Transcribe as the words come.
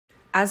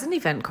As an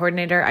event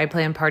coordinator, I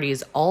plan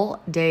parties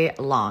all day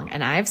long,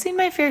 and I've seen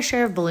my fair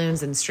share of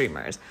balloons and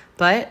streamers,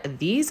 but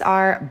these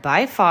are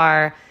by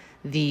far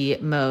the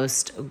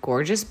most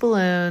gorgeous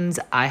balloons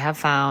I have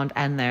found,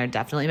 and they're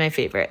definitely my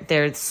favorite.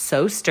 They're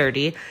so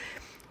sturdy.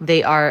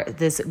 They are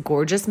this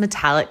gorgeous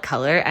metallic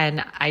color,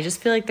 and I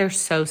just feel like they're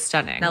so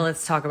stunning. Now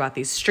let's talk about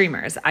these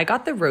streamers. I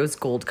got the rose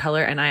gold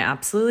color, and I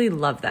absolutely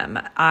love them.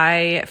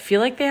 I feel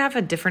like they have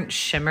a different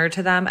shimmer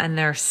to them, and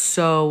they're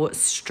so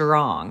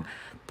strong.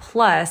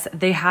 Plus,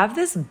 they have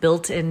this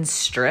built-in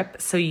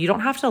strip, so you don't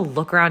have to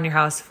look around your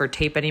house for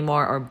tape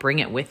anymore or bring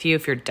it with you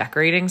if you're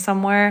decorating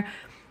somewhere.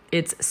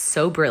 It's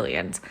so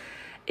brilliant.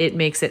 It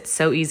makes it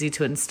so easy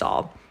to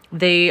install.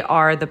 They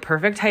are the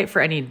perfect height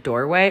for any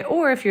doorway,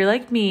 or if you're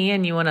like me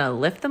and you want to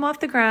lift them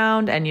off the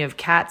ground and you have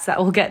cats that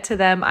will get to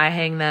them, I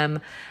hang them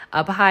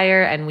up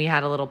higher, and we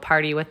had a little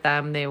party with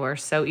them. They were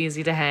so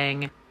easy to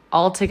hang.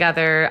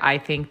 Altogether, I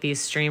think these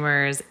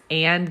streamers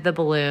and the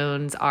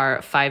balloons are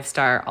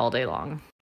 5-star all day long.